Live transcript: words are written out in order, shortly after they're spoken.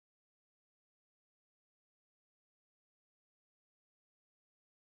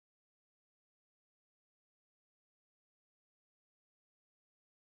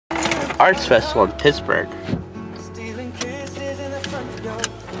Arts Festival in Pittsburgh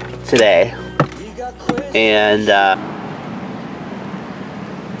today, and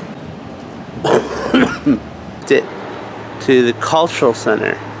to the Cultural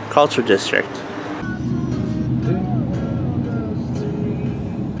Center, Cultural District.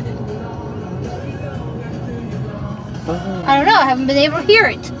 I don't know, I haven't been able to hear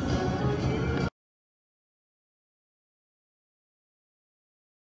it.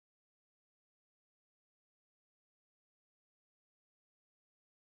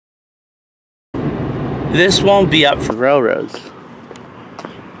 This won't be up for railroads.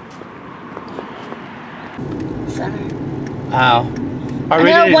 Wow. I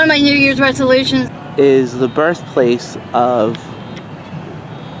know one of my New Year's resolutions is the birthplace of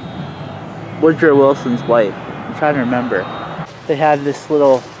Woodrow Wilson's wife. I'm trying to remember. They had this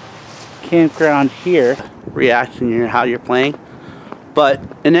little campground here. Reacting to how you're playing. But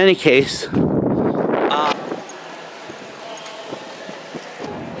in any case,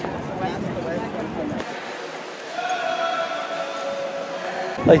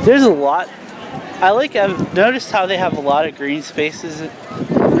 like there's a lot. I've noticed how they have a lot of green spaces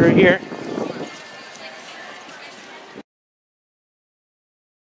through here.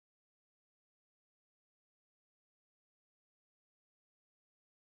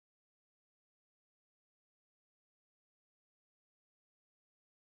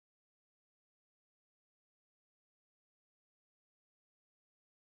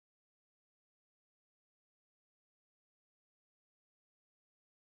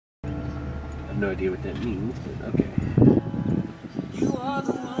 I have no idea what that means, but okay.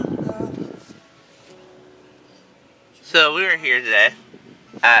 So we were here today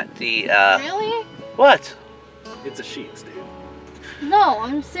at the Really? What? It's a Sheetz, dude. No,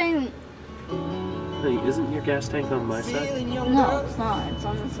 I'm saying Hey, isn't your gas tank on my side? no, it's not. It's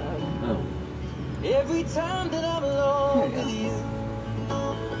on the side. Oh. Every time that I'm alone with you.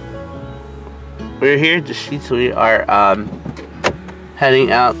 We're here at the Sheetz. We are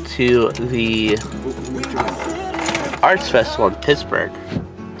heading out to the Arts Festival in Pittsburgh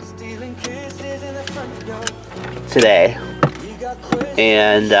today,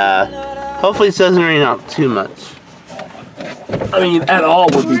 and hopefully it doesn't rain out too much. I mean, at all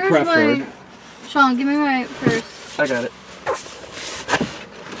would be Where's preferred. Sean, give me my purse. I got it.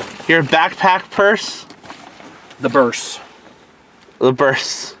 Your backpack purse? The burse. The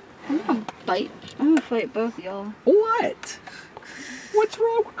burse. I'm gonna fight both of y'all. What? What's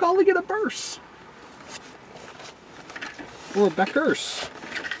wrong with calling it a burse? Or a back purse?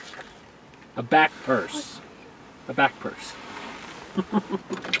 A back purse. A back purse.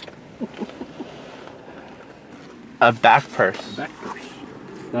 A back purse. A back purse.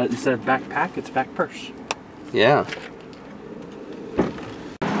 Instead of backpack, it's back purse. Yeah.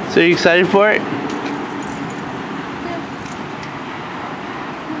 So you excited for it?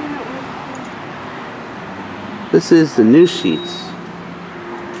 This is the new Sheetz.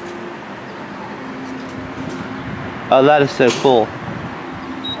 Oh, that is so cool.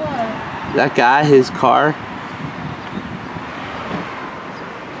 What? That guy, his car.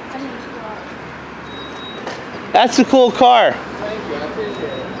 That's a cool car. Thank you, I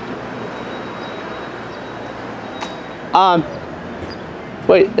appreciate it.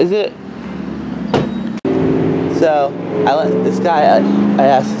 Wait, is it? So, I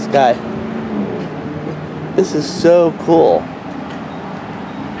asked this guy, this is so cool.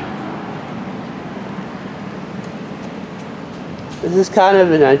 This is kind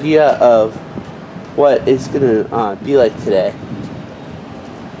of an idea of what it's gonna be like today.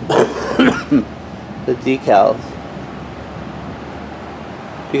 The decals.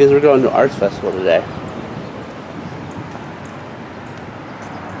 Because we're going to Arts Festival today.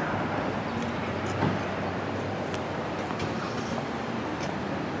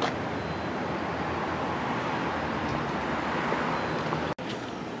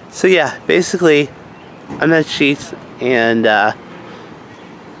 So yeah, basically, I'm at Sheetz, and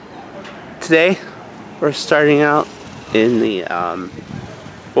today we're starting out in the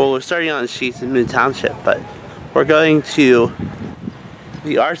well, we're starting out in Sheetz in Mid Township, but we're going to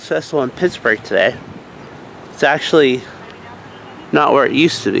the Arts Festival in Pittsburgh today. It's actually not where it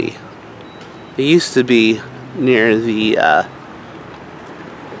used to be. It used to be near the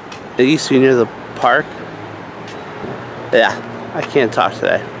park. Yeah, I can't talk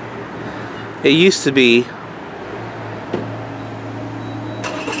today. It used to be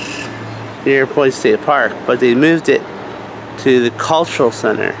near Point State Park, but they moved it to the Cultural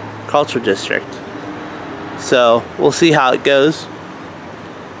Center, Cultural District. So we'll see how it goes.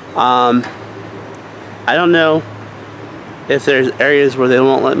 I don't know if there's areas where they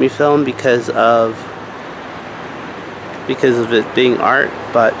won't let me film because of it being art,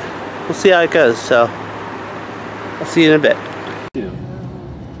 but we'll see how it goes. So I'll see you in a bit.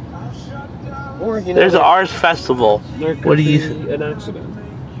 Or, you know, there's an arts festival. What do you think? An accident.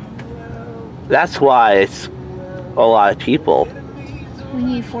 That's why it's a lot of people. We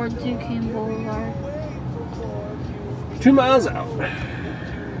need Fort Duquesne Boulevard. 2 miles out.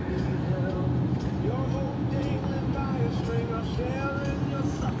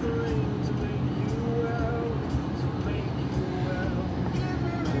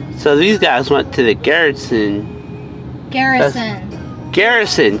 So these guys went to the Garrison. Garrison.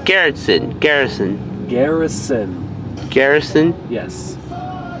 Garrison. Yes.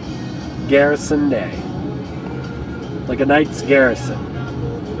 Garrison Day. Like a knight's garrison.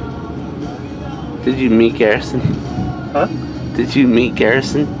 Did you meet Garrison? Huh? Did you meet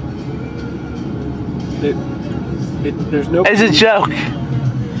Garrison? There's no... It's a joke.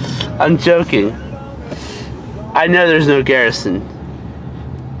 I'm joking. I know there's no Garrison.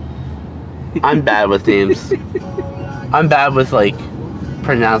 I'm bad with names. I'm bad with, like,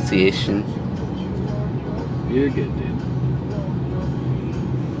 pronunciation. You're good, dude.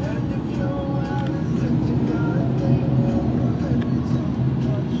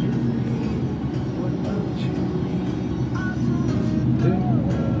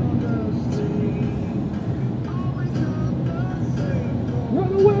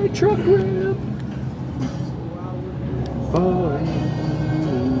 Runaway truck ramp. Oh.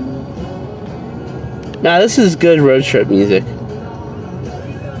 Now this is good road trip music.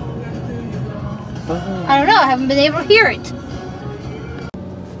 I don't know. I haven't been able to hear it.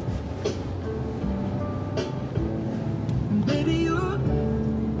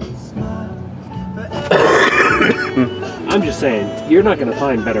 I'm just saying, you're not going to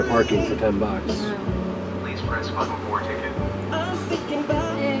find better parking for $10. Please press button 4 ticket.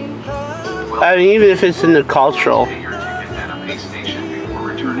 I mean, even if it's in the cultural, Pay your ticket at a pay station before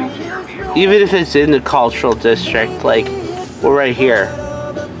returning to your vehicle. even if it's in the cultural district, like we're right here,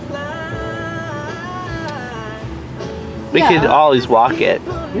 we could always walk it.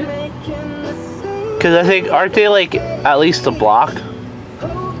 Because I think, aren't they like at least a block?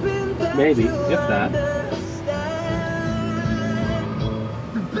 Maybe, if that.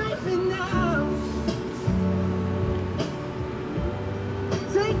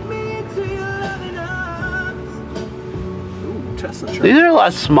 Ooh, Tesla truck. These are a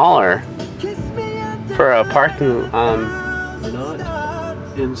lot smaller for a parking.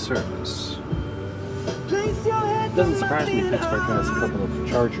 Not in service. It doesn't surprise me Pittsburgh has a couple of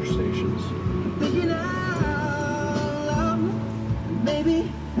charger stations.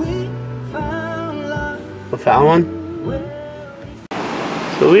 We found one.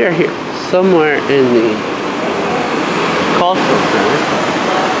 So we are here somewhere in the cultural center.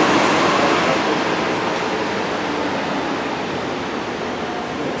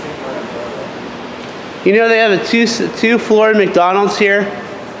 You know they have a two-floor McDonald's here?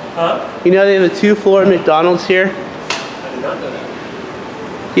 Huh? You know they have a two-floor McDonald's here? I did not know that.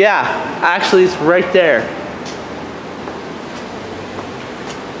 Yeah, actually it's right there.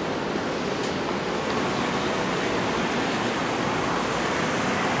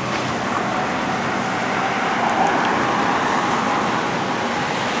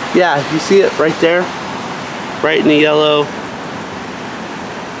 Yeah, you see it right there? Right in the yellow.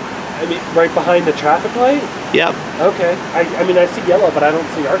 I mean, right behind the traffic light? Yep. Okay. I mean, I see yellow, but I don't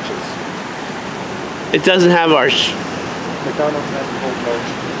see arches. It doesn't have arch. McDonald's has the whole arch.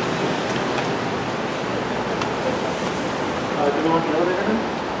 Do you want the elevator in?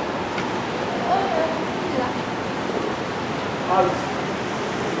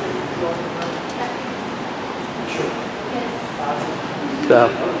 So,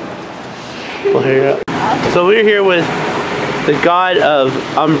 well, here you go. So we're here with the god of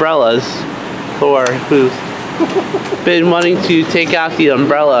umbrellas, Thor, who's been wanting to take out the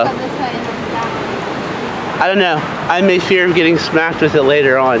umbrella. I don't know. I may fear getting smacked with it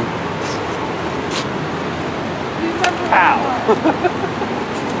later on. Ow!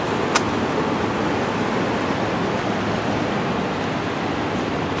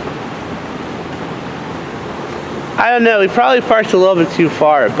 I don't know. We probably parked a little bit too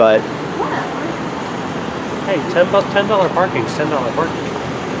far, but Hey, $10 parking is $10 parking.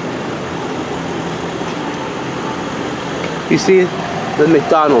 you see the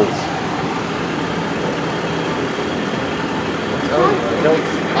McDonald's.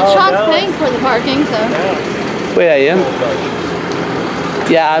 Sean's paying for the parking, so. Wait, I am?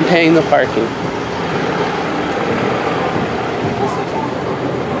 Yeah, I'm paying the parking.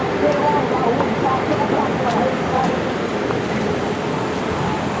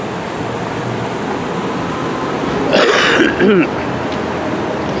 Sorry,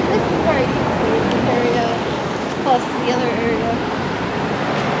 area plus the other area.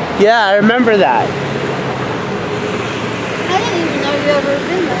 Yeah, I remember that. I didn't even know you ever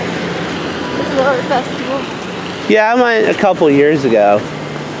been there. This is the art festival. Yeah, I went a couple years ago.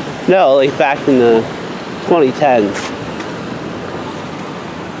 No, like back in the 2010s.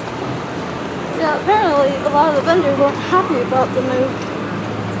 Yeah, apparently a lot of the vendors weren't happy about the move.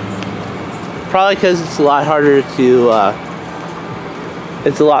 Probably because it's a lot harder to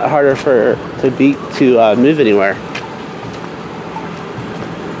move anywhere.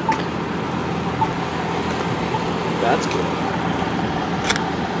 That's cool.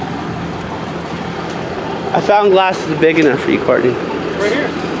 I found glasses big enough for you, Courtney. Right here.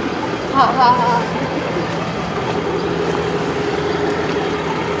 Ha ha ha.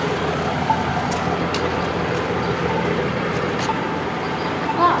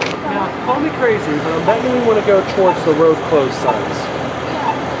 Now, call me crazy, but I'm betting we want to go towards the road closed signs.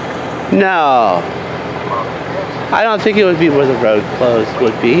 No. I don't think it would be where the road closed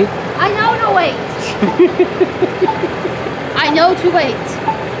would be. I know to wait. I know to wait.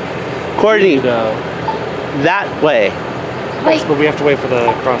 Courtney, No. that way. Wait. But we have to wait for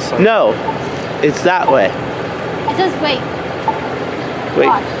the cross sign. No, it's that way. It says wait. Wait.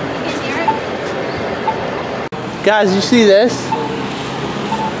 Watch. You can hear it. Guys, you see this?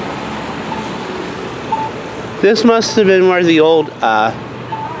 This must have been where the old,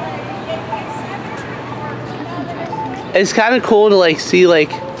 it's kind of cool to like see like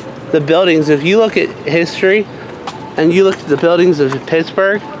the buildings. If you look at history and you look at the buildings of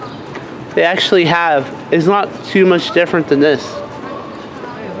Pittsburgh, they actually have, it's not too much different than this.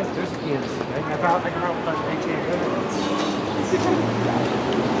 Hey, look, there's a PNC. I can route that ATM.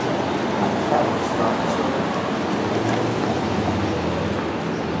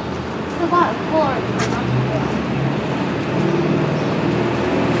 It's a lot of floors.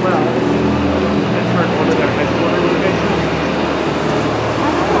 Well, Pittsburgh, one of their headquarter locations.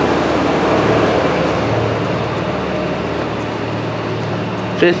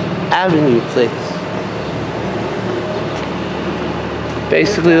 Fifth Avenue place.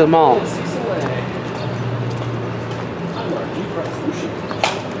 Basically the mall.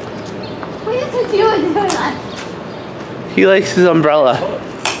 What is it doing that? He likes his umbrella.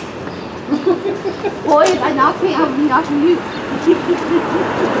 Boy, if I knock me, I'll be knocking you.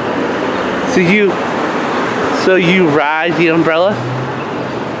 So you ride the umbrella?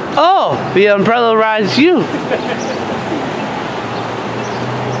 Oh, the umbrella rides you.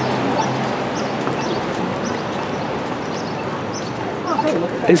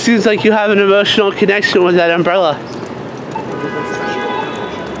 It seems like you have an emotional connection with that umbrella.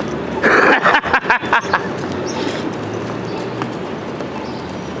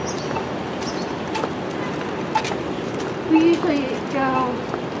 We usually go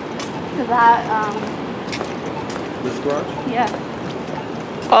to that, This garage?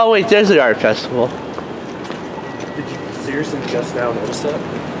 yeah. Oh wait, there's the art festival. Did you seriously just now notice that?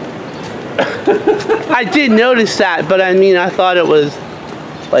 I did notice that, but I mean, I thought it was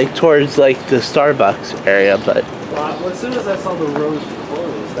like towards like the Starbucks area, but Well, as soon as I saw the rows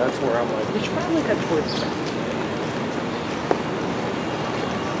closed, that's where I'm like, we should probably head towards that.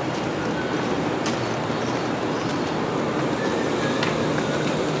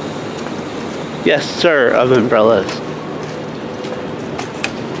 yes, sir, of umbrellas.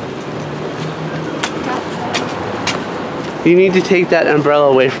 You need to take that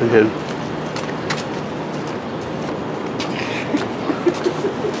umbrella away from him.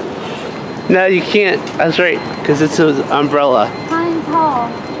 No, you can't. That's right, because it's an umbrella. High and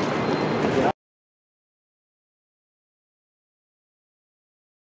tall.